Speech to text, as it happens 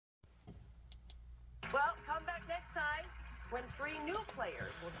when 3 new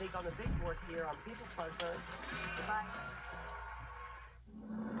players will take on the big board here on People Puzzler. Goodbye.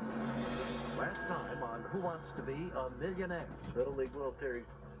 Last time on Who Wants to Be a Millionaire? Little League World Series.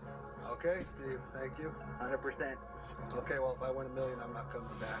 Okay, Steve, thank you. 100%. Okay, well, if I win $1 million, I'm not coming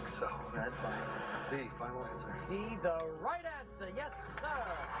back, so. That's fine. D, final answer. D, the right answer. Yes, sir. $32,000.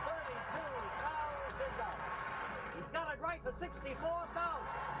 He's got it right for $64,000.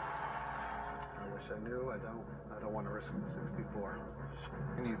 I wish I knew. I don't want to risk the 64. I'm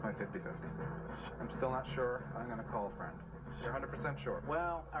going to use my 50-50. I'm still not sure. I'm going to call a friend. You're 100% sure?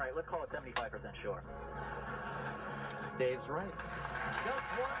 Well, all right, let's call it 75% sure. Dave's right.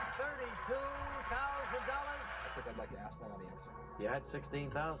 Just won $32,000. I think I'd like to ask the audience. You had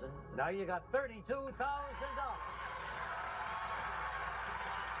 $16,000. Now you got $32,000. The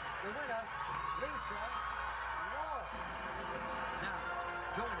winner, Lisa Lord. Now,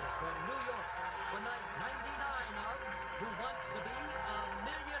 join us from New York for night 99 of Who Wants to Be a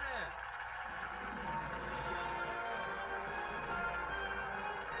Millionaire?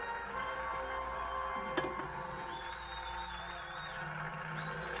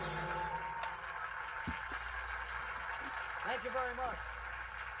 Thank you very much.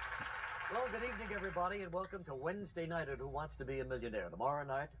 Well, good evening, everybody, and welcome to Wednesday night at Who Wants to Be a Millionaire. Tomorrow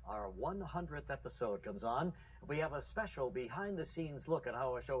night, our 100th episode comes on. We have a special behind-the-scenes look at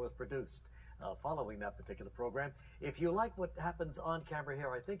how our show is produced following that particular program. If you like what happens on camera here,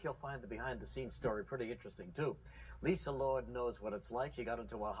 I think you'll find the behind-the-scenes story pretty interesting, too. Lisa Lord knows what it's like. She got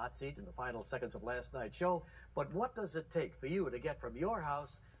into a hot seat in the final seconds of last night's show. But what does it take for you to get from your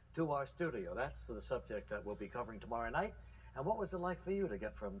house to our studio? That's the subject that we'll be covering tomorrow night. And what was it like for you to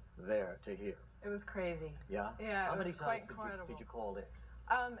get from there to here? It was crazy. Yeah? Yeah, How it many was times quite did you call in?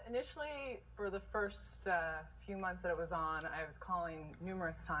 Initially, for the first few months that it was on, I was calling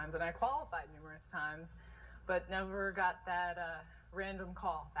numerous times, and I qualified numerous times, but never got that random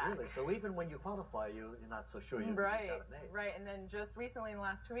call back. Really? So even when you qualify, you're not so sure you got it made. Right. And then just recently, in the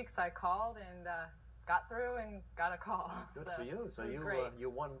last 2 weeks, I called and got through and got a call. Good for you. So you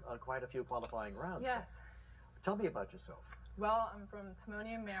won quite a few qualifying rounds. Yes. Tell me about yourself. Well, I'm from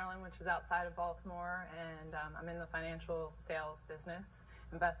Timonium, Maryland, which is outside of Baltimore, and I'm in the financial sales business,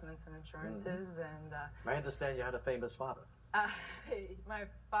 investments and insurances. And I understand you had a famous father. My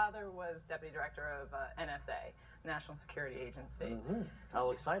father was deputy director of NSA, National Security Agency. How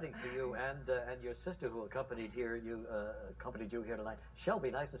exciting for you and your sister who accompanied you here tonight.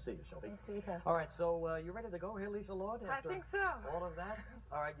 Shelby, nice to see you, Shelby. Nice to see you, too. All right, so you ready to go here, Lisa Lord? I think so. All of that?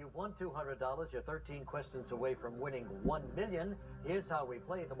 All right, you've won $200. You're 13 questions away from winning $1 million. Here's how we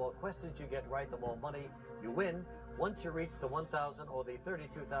play. The more questions you get right, the more money you win. Once you reach the $1,000 or the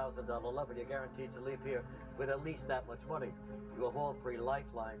 $32,000 level, you're guaranteed to leave here with at least that much money. You have all 3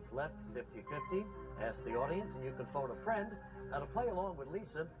 lifelines left, 50-50. Ask the audience, and you can phone a friend. Now, to play along with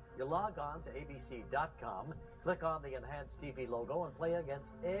Lisa, you log on to abc.com, click on the Enhanced TV logo, and play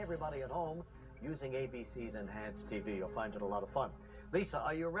against everybody at home using ABC's Enhanced TV. You'll find it a lot of fun. Lisa,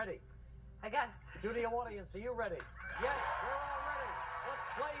 are you ready? I guess. Studio audience, are you ready? Yes, we're all ready. Let's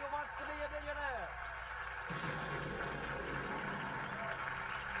play Who Wants to Be a Millionaire?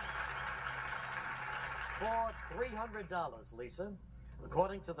 For $300, Lisa,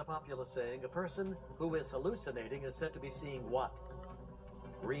 according to the popular saying, a person who is hallucinating is said to be seeing what?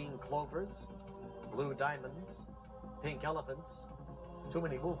 Green clovers, blue diamonds, pink elephants, too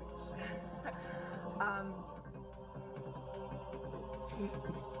many movies.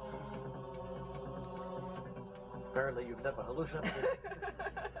 Apparently you've never hallucinated.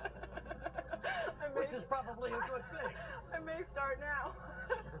 Which is probably a good thing. I may start now.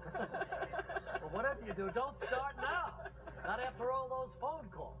 Well, whatever you do, don't start now. Not after all those phone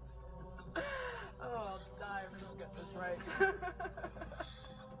calls. Oh, I'll die if I don't get this right.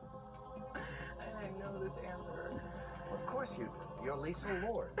 And I know this answer. Of course you do. You're Lisa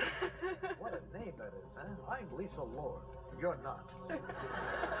Lord. What a name that is, huh? I'm Lisa Lord. You're not.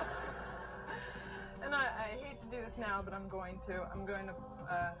 And I hate to do this now, but I'm going to. I'm going to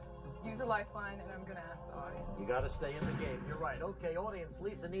use a lifeline, and I'm going to ask the audience. You got to stay in the game. You're right. Okay, audience,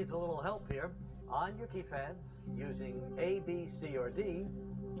 Lisa needs a little help here. On your keypads, using A, B, C, or D,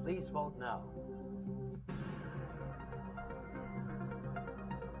 please vote now.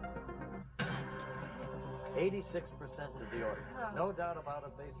 $86% of the audience. Oh. No doubt about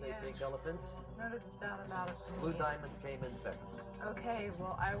it. They say pink elephants. No doubt about it. Blue diamonds came in second. Okay,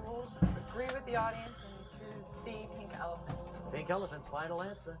 well, I will agree with the audience and choose C, pink elephants. Pink elephants, final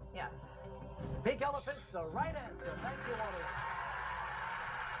answer. Yes. Pink elephants, the right answer. Thank you, audience.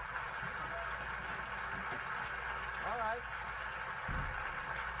 All right.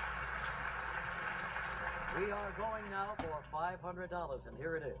 We are going now for $500, and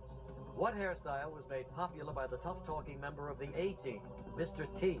here it is. What hairstyle was made popular by the tough-talking member of the A-Team, Mr.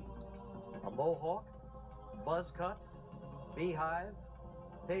 T? A mohawk, buzz cut, beehive,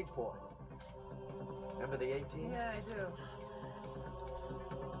 page boy. Remember the A-Team? Yeah, I do.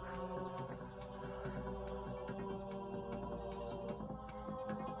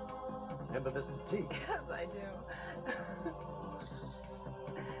 Remember Mr. T? Yes, I do.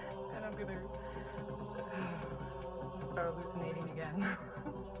 And I'm gonna start hallucinating again.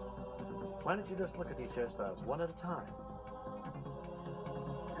 Why don't you just look at these hairstyles one at a time?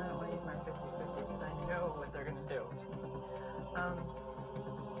 I don't want to use my 50-50 because I know what they're gonna do.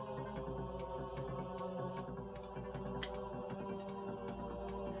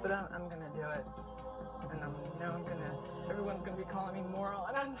 But I'm gonna do it, and everyone's gonna be calling me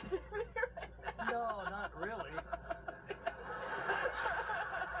moron on TV right now. No, not really.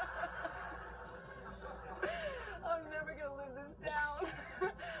 I'm never gonna live this down.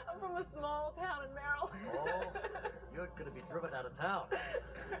 I'm from a small town in Maryland. Oh, you're going to be driven out of town.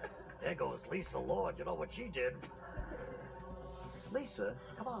 There goes Lisa Lord. You know what she did? Lisa,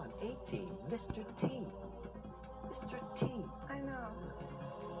 come on, 18, Mr. T. Mr. T. I know,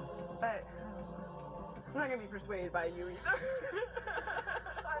 but I'm not gonna be persuaded by you either.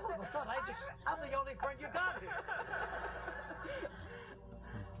 All of a sudden, I'm the only friend you got here.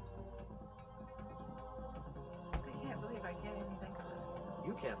 I can't believe I can't even think of this.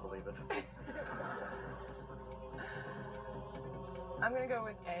 You can't believe it. I'm gonna go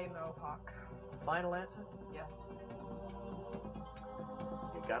with A, Mohawk. Final answer? Yes.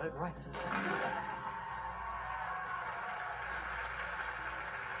 You got it right.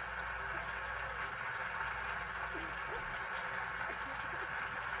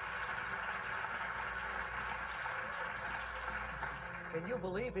 Can you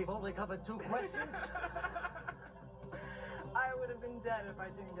believe we've only covered 2 questions? I would have been dead if I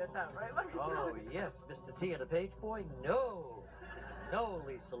didn't get that right. Let me tell Oh, you. yes, Mr. T and the page boy? No. No,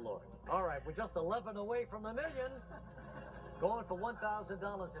 Lisa Lord. All right, we're just 11 away from $1 million. Going for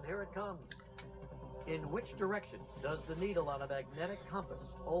 $1,000, and here it comes. In which direction does the needle on a magnetic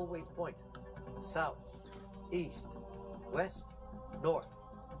compass always point? South, east, west, north.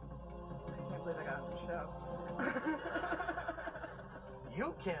 I can't believe I got on the show.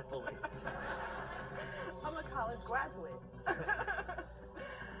 You can't believe. I'm a college graduate. This is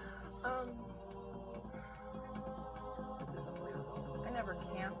unbelievable. I never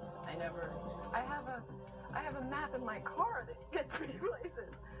camped. I have a map in my car that gets me places.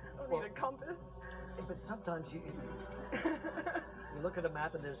 I don't need a compass. Yeah, but sometimes you look at a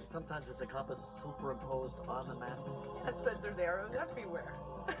map and sometimes there's a compass superimposed on the map. Yes, but there's arrows everywhere.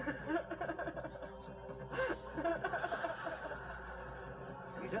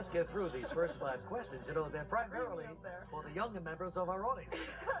 You just get through these first 5 questions, you know, they're primarily for the younger members of our audience.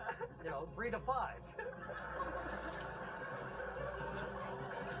 3 to 5.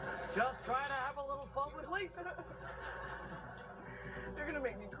 Just trying to have a little fun with Lisa. You're gonna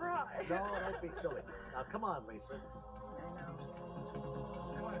make me cry. No, don't be silly. Now, come on, Lisa.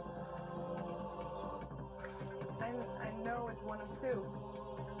 I know it's one of 2.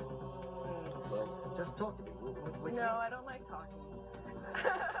 Well, just talk to me. Which No, one? I don't like talking.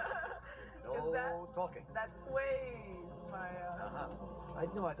 No talking. That sways my. I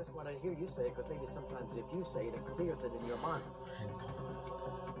know. I just want to hear you say it because maybe sometimes if you say it, it clears it in your mind.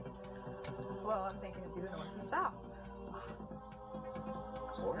 Well, I'm thinking it's either north or south.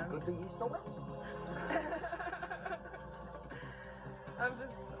 Or it could be east or west. I'm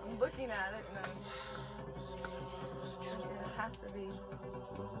looking at it and it has to be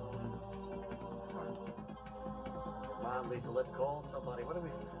north. Come on, Lisa. Let's call somebody. What do we?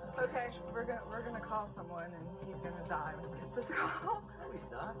 Okay, we're gonna call someone and he's gonna die when he gets this call. No, he's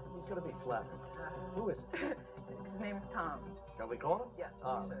not. He's going to be flattered. Who is it? His name is Tom. Shall we call him? Yes,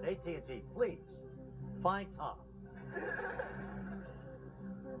 All you right. AT&T, please find Tom.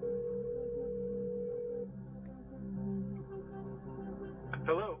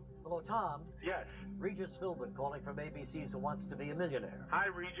 Hello. Hello, Tom. Yes. Regis Philbin calling from ABC's Who Wants to Be a Millionaire. Hi,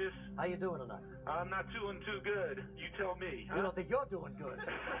 Regis. How you doing tonight? I'm not doing too good. You tell me. You don't think you're doing good?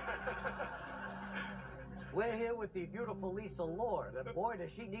 We're here with the beautiful Lisa Lord, and boy, does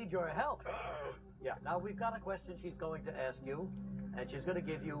she need your help. Uh-oh. Yeah, now we've got a question she's going to ask you, and she's going to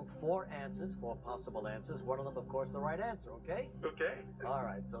give you 4 answers, 4 possible answers. One of them, of course, the right answer, okay? Okay. All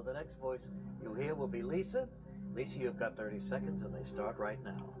right, so the next voice you hear will be Lisa. Lisa, you've got 30 seconds, and they start right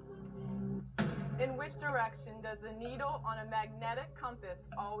now. In which direction does the needle on a magnetic compass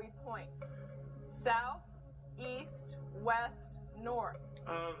always point? South, east, west, north.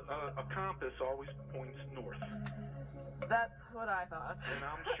 A compass always points north, That's what I thought. and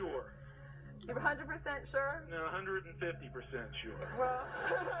I'm sure. You're 100% sure? No, 150% sure. Well,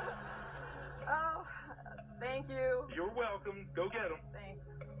 oh, thank you. You're welcome. Go get them. Thanks.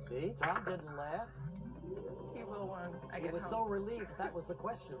 See, Tom didn't laugh. He will when I He get was home. so relieved that was the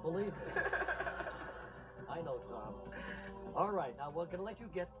question, believe me. I know, Tom. All right, now we're going to let you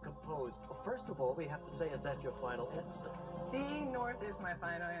get composed. First of all, we have to say, is that your final answer? D North is my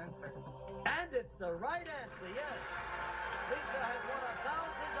final answer. And it's the right answer, yes. Lisa has won $1,000.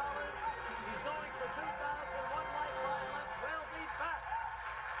 She's going for 2,000. One lifeline left. We'll be back.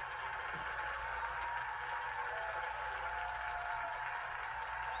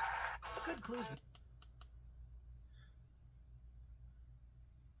 Good clues.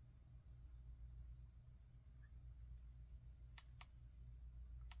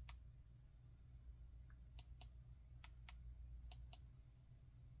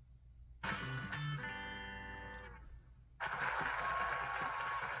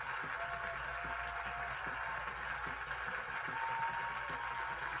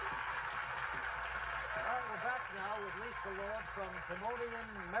 Lisa Lord from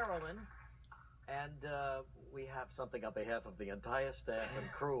Timonian, Maryland. And we have something on behalf of the entire staff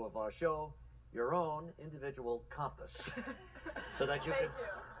and crew of our show, your own individual compass. So that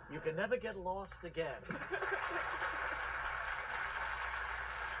you can never get lost again.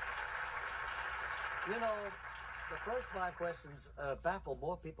 You know, the first 5 questions baffle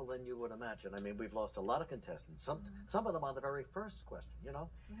more people than you would imagine. I mean, we've lost a lot of contestants, some of them on the very first question, you know.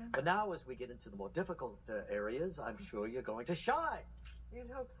 But now as we get into the more difficult areas, I'm sure you're going to shine.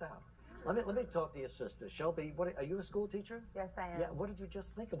 You'd hope so. Let me talk to your sister. Shelby, are you a school teacher? Yes, I am. Yeah, what did you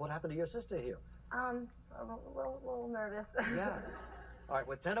just think of what happened to your sister here? A little nervous. Yeah. All right,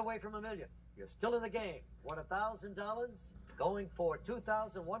 we're 10 away from $1 million. You're still in the game. Won $1,000, going for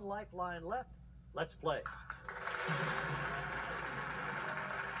 2,000, one lifeline left. Let's play.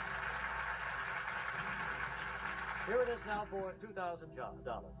 Here it is now for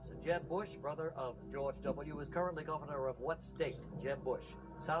 $2,000. Jeb Bush, brother of George W., is currently governor of what state? Jeb Bush.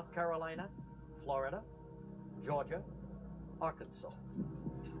 South Carolina, Florida, Georgia, Arkansas.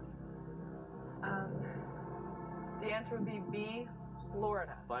 The answer would be B,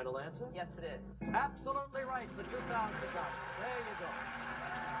 Florida. Final answer? Yes, it is. Absolutely right for $2,000. There you go.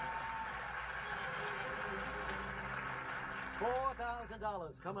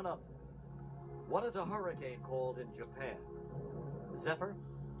 $4,000 coming up. What is a hurricane called in Japan? Zephyr,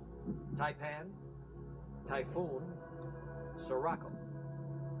 Taipan, Typhoon, Sirocco.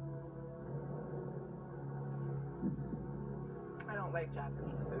 I don't like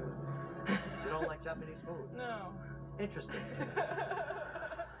Japanese food. You don't like Japanese food? No. Interesting.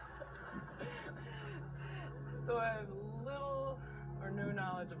 So I have little or no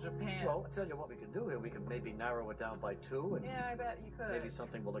knowledge of Japan. Well, I'll tell you what we can do here. We can maybe narrow it down by 2, and yeah, I bet you could. maybe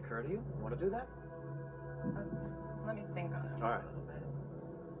something will occur to you. Want to do that? Let me think on it All right. a little bit.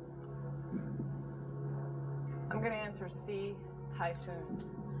 I'm going to answer C, typhoon.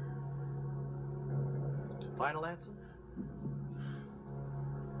 Final answer?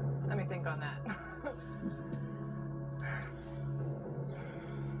 Let me think on that.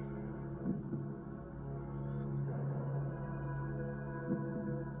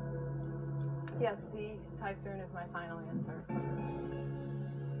 Yes, C, typhoon is my final answer.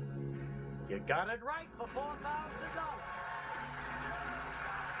 You got it right for $4,000.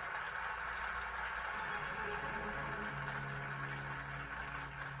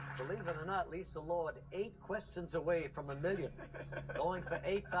 Believe it or not, Lisa Lord, 8 questions away from $1 million. Going for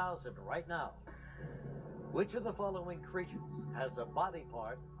 8,000 right now. Which of the following creatures has a body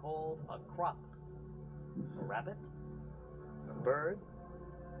part called a crop? A rabbit, a bird,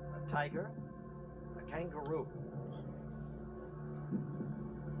 a tiger, a kangaroo.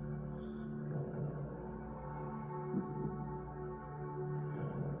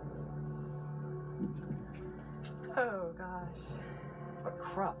 Oh, gosh. A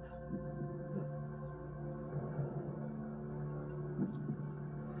crop.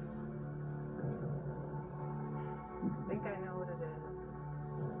 I think I know what it is.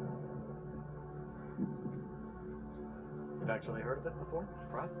 You've actually heard of it before?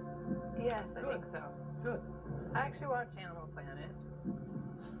 Crop? Yes, I Good. think so. Good. I actually watch Animal Planet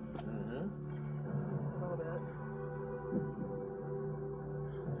Mm-hmm. a little bit.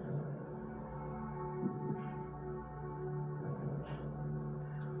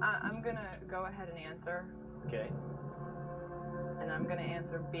 I'm gonna go ahead and answer, Okay. and I'm gonna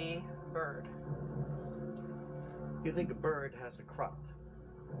answer B, bird. You think a bird has a crop?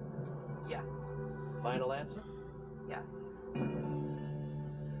 Yes. Final answer? Yes.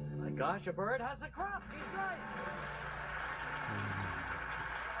 Gosh, a bird has a crop. She's right.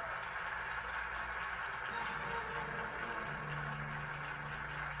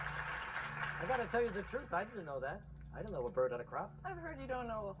 I gotta tell you the truth. I didn't know that. I didn't know a bird had a crop. I've heard you don't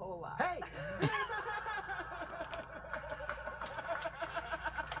know a whole lot. Hey!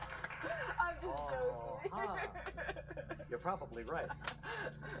 I'm just joking. Huh. You're probably right.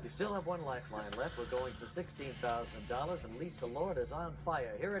 You still have one lifeline left. We're going for $16,000, and Lisa Lord is on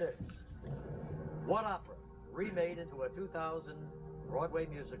fire. Here it is. What opera, remade into a 2000 Broadway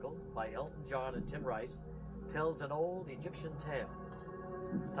musical by Elton John and Tim Rice, tells an old Egyptian tale?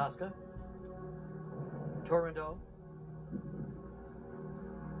 Tosca? Turandot?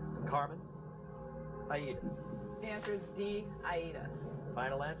 Carmen? Aida? The answer is D, Aida.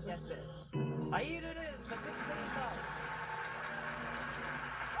 Final answer? Yes, it is. Aida it is for $16,000.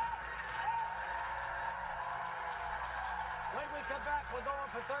 When we come back, we're going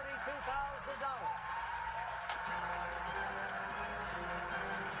for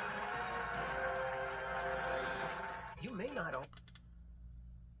 $32,000. You may not own.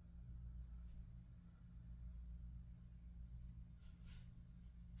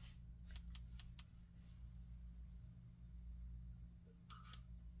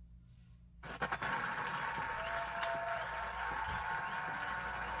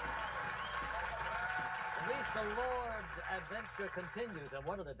 Lisa Lord's adventure continues, and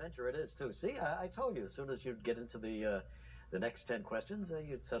what an adventure it is, too. See, I told you, as soon as you'd get into the next 10 questions,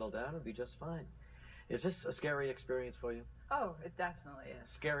 you'd settle down and be just fine. Is this a scary experience for you? Oh, it definitely is.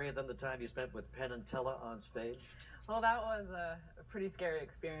 Scarier than the time you spent with Penn and Teller on stage? Well, that was a pretty scary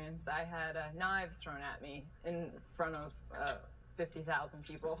experience. I had knives thrown at me in front of 50,000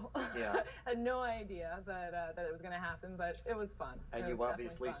 people. Yeah. Had no idea that it was going to happen, but it was fun. And It you was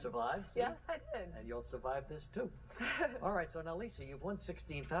obviously definitely fun. survived. See? Yes, I did. And you'll survive this too. All right, so now Lisa, you've won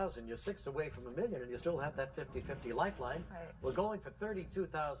 $16,000. You're 6 away from $1 million, and you still have that 50-50 lifeline. Right. We're going for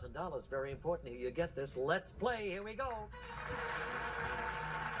 $32,000. Very important you get this. Let's play. Here we go.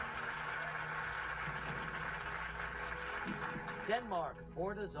 Denmark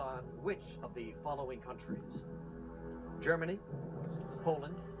borders on which of the following countries? Germany,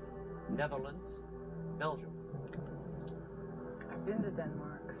 Poland, Netherlands, Belgium. I've been to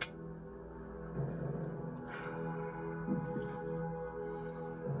Denmark.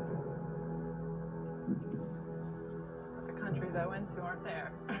 The countries I went to aren't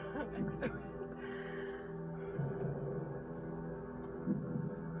there. Next to it.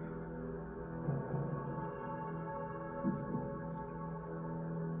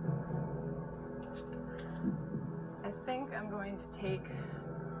 I think I'm going to take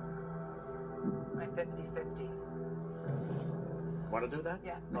my 50-50. Want to do that?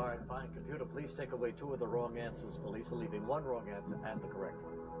 Yes. All right, fine. Computer, please take away 2 of the wrong answers for Lisa, leaving 1 wrong answer and the correct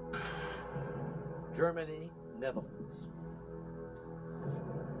one. Germany, Netherlands.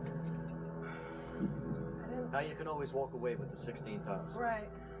 Now you can always walk away with the 16,000. Right.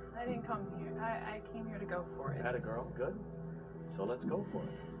 I didn't come here. I came here to go for it. Had a girl, good. So let's go for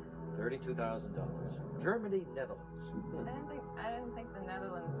it. $32,000. Germany, Netherlands. I didn't think the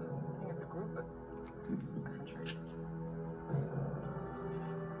Netherlands was. I think it's a group of countries.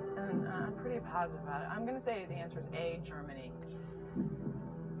 And I'm pretty positive about it. I'm going to say the answer is A, Germany.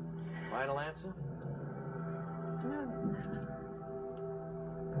 Final answer? No.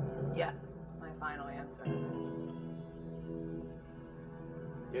 Yes, it's my final answer.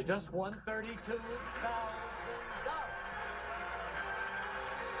 You just won $32,000.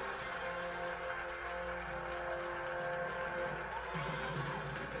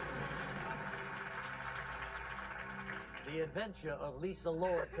 The adventure of Lisa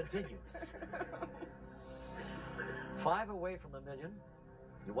Lord continues. 5 away from $1 million.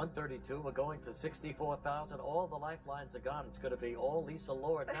 You won 32. We're going to 64,000. All the lifelines are gone. It's going to be all Lisa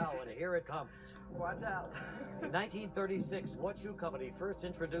Lord now, and here it comes. Watch out. In 1936, what shoe company first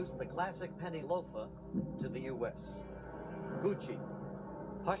introduced the classic penny loafer to the U.S.? Gucci,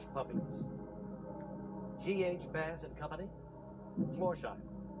 Hush Puppies, G.H. Bass and Company, Florsheim.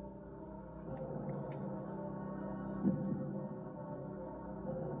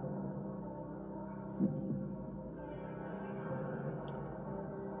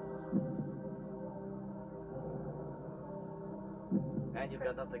 And you've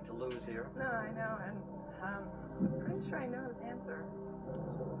got nothing to lose here. No, I know, and I'm pretty sure I know his answer.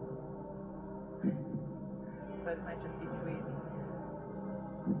 But it might just be too easy.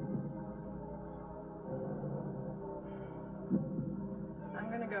 I'm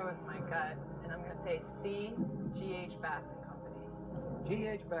gonna go with my gut, and I'm gonna say C, G.H. Bass and Company.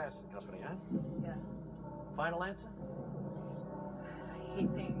 G.H. Bass and Company, huh? Yeah. Final answer? hate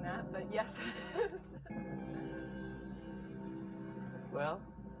saying that, but yes, it is. Well,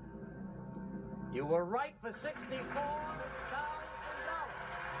 you were right for $64,000.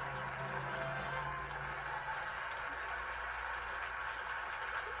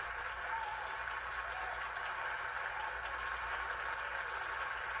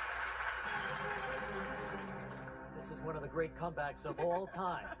 This is one of the great comebacks of all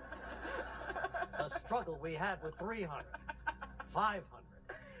time. The struggle we had with 300, 500.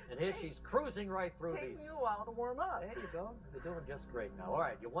 And here she's cruising right through Takes these. me a while to warm up. There you go. You're doing just great now. All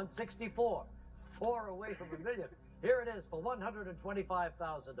right, you won 64. 4 away from $1 million. Here it is for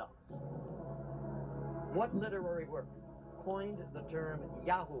 $125,000. What literary work coined the term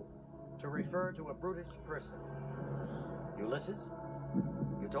Yahoo to refer to a brutish person? Ulysses,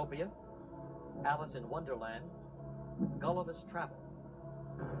 Utopia, Alice in Wonderland, Gulliver's Travel.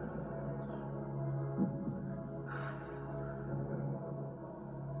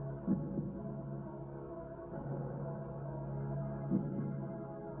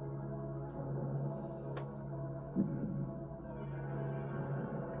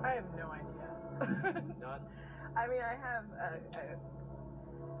 I have no idea. None? I mean, I have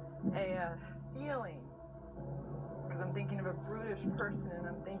a feeling, because I'm thinking of a brutish person, and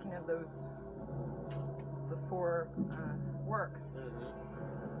I'm thinking of the 4 works.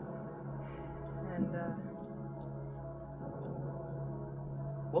 And,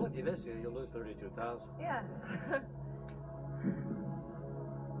 Well, if you miss it, you'll lose $32,000. yes.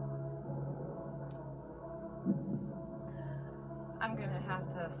 I'm gonna have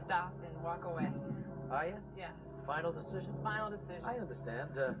to stop and walk away. Are you? Yeah. Final decision? Final decision. I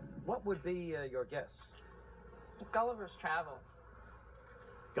understand. What would be your guess? Gulliver's Travels.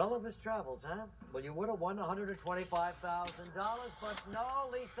 Gulliver's Travels, huh? Well, you would have won $125,000, but no,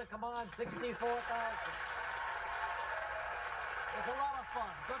 Lisa, come on, $64,000. It was a lot of fun.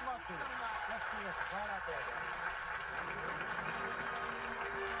 Good luck to you. Just terrific. Right out there, guys.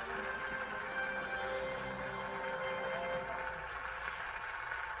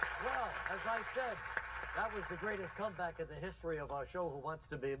 Well, as I said, that was the greatest comeback in the history of our show, Who Wants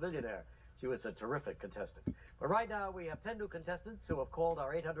to Be a Millionaire? She was a terrific contestant. But right now, we have 10 new contestants who have called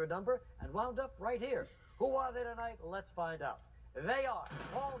our 800 number and wound up right here. Who are they tonight? Let's find out. They are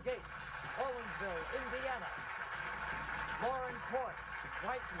Paul Gates, Owensville, Indiana. Lauren Court,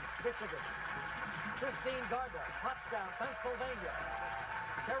 Brighton, Michigan. Christine Gardner, Potsdam, Pennsylvania.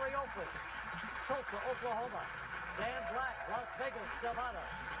 Terry Opus, Tulsa, Oklahoma. Dan Black, Las Vegas, Nevada.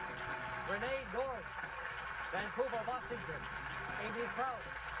 Renee Norris, Vancouver, Washington. Amy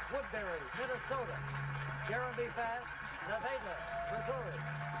Krause, Woodbury, Minnesota. Jeremy Fast, Nevada, Missouri.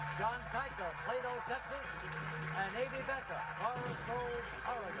 John Tyka, Plato, Texas. And Amy Becker, Forest Grove,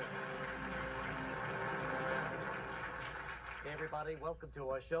 Oregon. Hey everybody, welcome to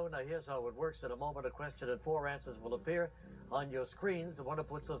our show. Now here's how it works. In a moment, a question and 4 answers will appear on your screens. The one who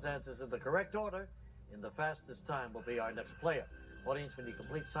puts those answers in the correct order in the fastest time will be our next player. Audience, we need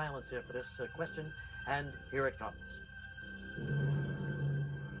complete silence here for this question, and here it comes.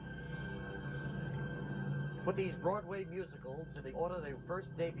 Put these Broadway musicals in the order they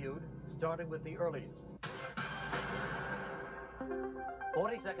first debuted, starting with the earliest.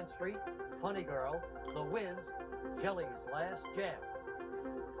 42nd Street, Funny Girl, The Wiz, Jelly's Last Jam.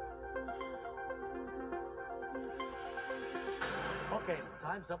 Okay,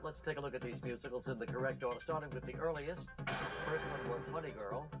 time's up. Let's take a look at these musicals in the correct order, starting with the earliest. First one was Funny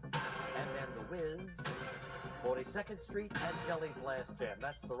Girl, and then The Wiz, 42nd Street, and Jelly's Last Jam.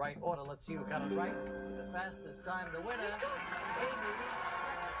 That's the right order. Let's see who got it right. The fastest time, the winner, Amy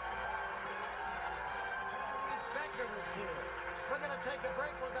Becker is here. We're going to take a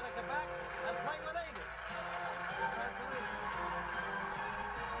break. We're going to come back and play with Amy.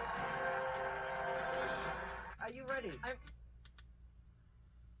 Are you ready?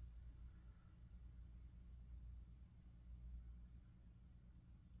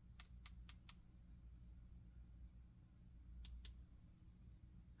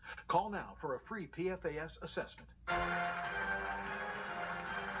 Call now for a free PFAS assessment.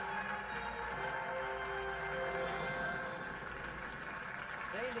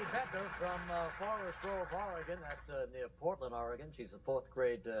 Amy Becker from Forest Grove, Oregon. That's near Portland, Oregon. She's a 4th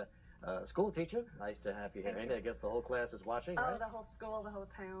grade school teacher. Nice to have you here, Amy. I guess the whole class is watching, Oh, right? the whole school, the whole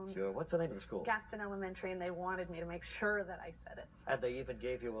town. Sure. What's the name of the school? Gaston Elementary, and they wanted me to make sure that I said it. And they even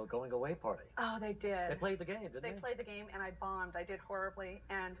gave you a going-away party. Oh, they did. They played the game, didn't they? They played the game, and I bombed. I did horribly,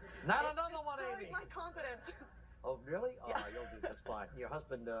 and Not it another one, destroyed Amy. my confidence. Oh, really? Yeah. Oh, you'll do just fine. Your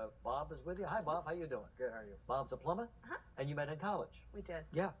husband, Bob, is with you. Hi, Bob. How you doing? Good, how are you? Bob's a plumber? Uh-huh. And you met in college? We did.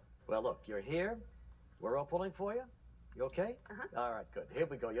 Yeah. Well, look, you're here. We're all pulling for you. You okay? Uh-huh. All right, good. Here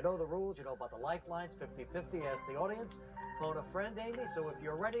we go. You know the rules. You know about the lifelines. 50-50. Ask the audience. Phone a friend, Amy. So if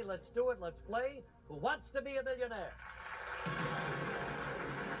you're ready, let's do it. Let's play. Who Wants to Be a Millionaire?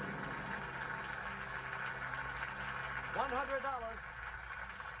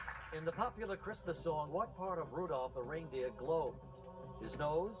 $100. In the popular Christmas song, what part of Rudolph the reindeer glowed? His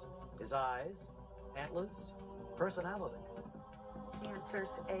nose, his eyes, antlers, personality. The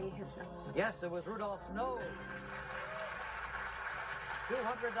answer's A, his nose. Yes, it was Rudolph's nose.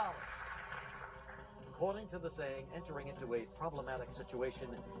 $200. According to the saying, entering into a problematic situation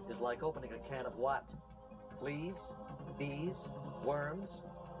is like opening a can of what? Fleas, bees, worms,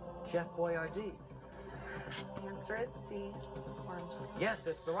 Chef Boyardee. The answer is C, worms. Yes,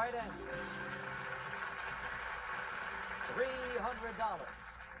 it's the right answer. $300.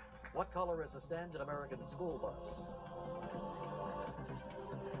 What color is a standard American school bus?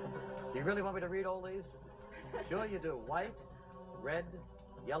 Do you really want me to read all these? Sure you do. White, red,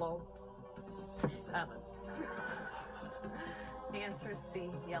 yellow, salmon. The answer is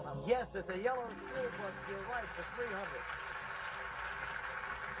C, yellow. Yes, it's a yellow school bus. You're right, for $300.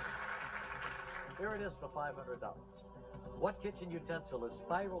 Here it is for $500. What kitchen utensil is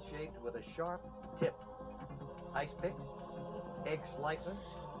spiral-shaped with a sharp tip? Ice pick, egg slicer,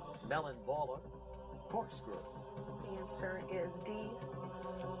 melon baller, corkscrew. The answer is D,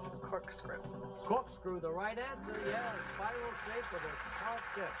 corkscrew. Corkscrew, the right answer, yes. Spiral-shaped with a sharp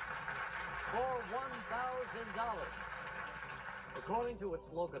tip. For $1,000. According to its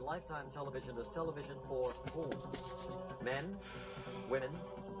slogan, Lifetime Television is television for whom? Men, women,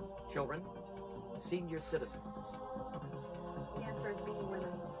 children, senior citizens. The answer is B, women.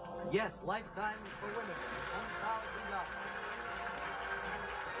 Yes, Lifetime for women. $1,000.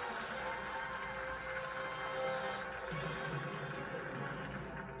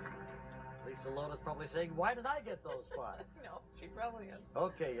 Lisa Lona's probably saying, why did I get those five? No, she probably is.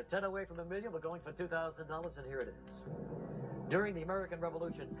 Okay, you're 10 away from $1 million. We're going for $2,000, and here it is. During the American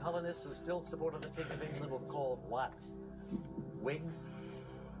Revolution, colonists who still supported the King of England were called what? Whigs,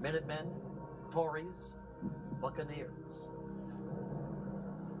 Minutemen, Tories, Buccaneers.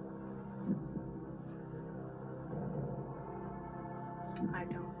 I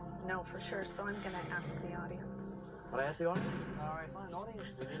don't know for sure, so I'm going to ask the audience. Want to ask the audience? All right, fine, audience.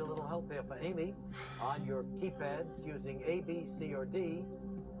 We need a little help here for Amy. On your keypads, using A, B, C, or D,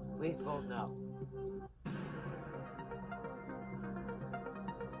 please vote now.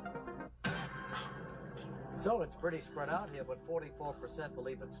 So it's pretty spread out here, but 44%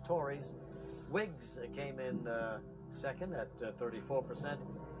 believe it's Tories. Whigs came in second at 34%.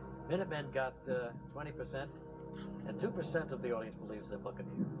 Minutemen got 20%, and 2% of the audience believes they're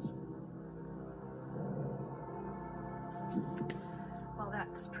Buccaneers. Well,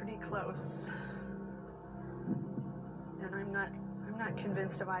 that's pretty close. And I'm not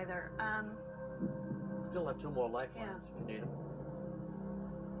convinced of either. Still have two more lifelines if you need them.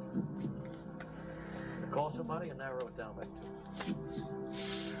 Call somebody and narrow it down by two.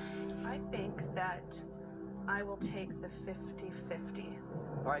 I think that I will take the 50-50.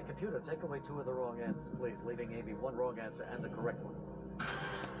 All right, computer, take away two of the wrong answers, please, leaving Amy one wrong answer and the correct one.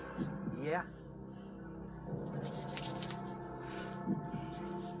 Yeah.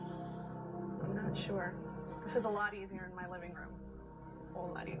 I'm not sure. This is a lot easier in my living room. A whole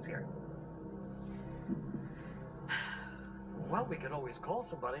lot easier. Well, we could always call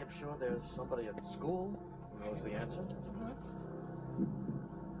somebody. I'm sure there's somebody at school who knows the answer.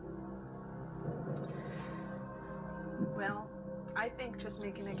 Well, I think just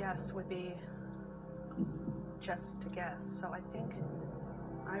making a guess would be just a guess. So I think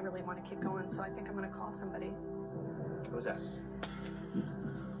I really want to keep going. So I think I'm going to call somebody. Who's that?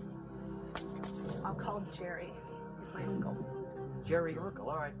 I'll call Jerry. He's my uncle. Jerry Urkel.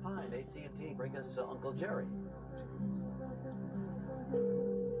 All right, fine. AT&T, bring us Uncle Jerry.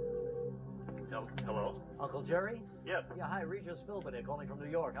 Hello? Uncle Jerry? Yes. Yeah, hi, Regis Philbin here, calling from New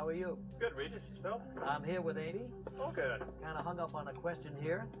York. How are you? Good, Regis. Yourself? I'm here with Amy. Oh, good. Kind of hung up on a question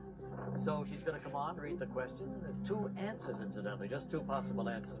here. So she's going to come on, read the question. Two answers, incidentally. Just two possible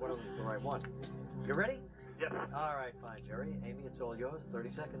answers. One of them's the right one. You ready? Yes. All right, fine, Jerry. Amy, it's all yours. 30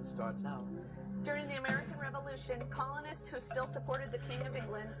 seconds starts now. During the American Revolution, colonists who still supported the King of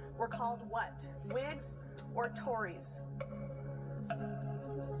England were called what? Whigs or Tories?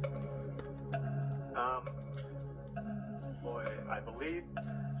 Boy, I believe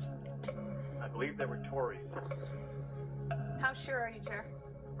they were Tories. How sure are you, Jer?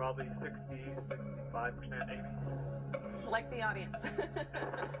 Probably 60-65% Amy. Like the audience.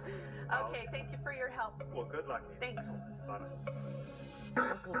 Okay, thank you for your help. Well, good luck. Thanks. Bye.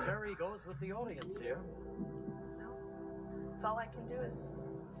 Uncle Jerry goes with the audience here. That's all I can do is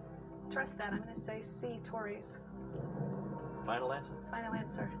trust that. I'm going to say C, Tories. Final answer? Final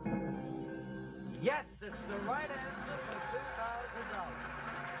answer. Yes, it's the right answer for $2,000.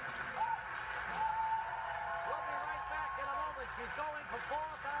 We'll be right back in a moment. She's going for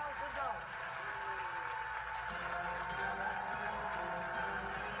 $4,000.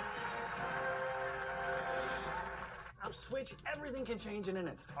 Switch, everything can change in an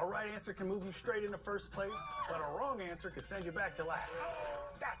instant. A right answer can move you straight into first place, but a wrong answer could send you back to last.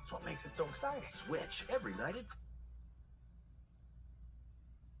 That's what makes it so exciting. Switch. Every night it's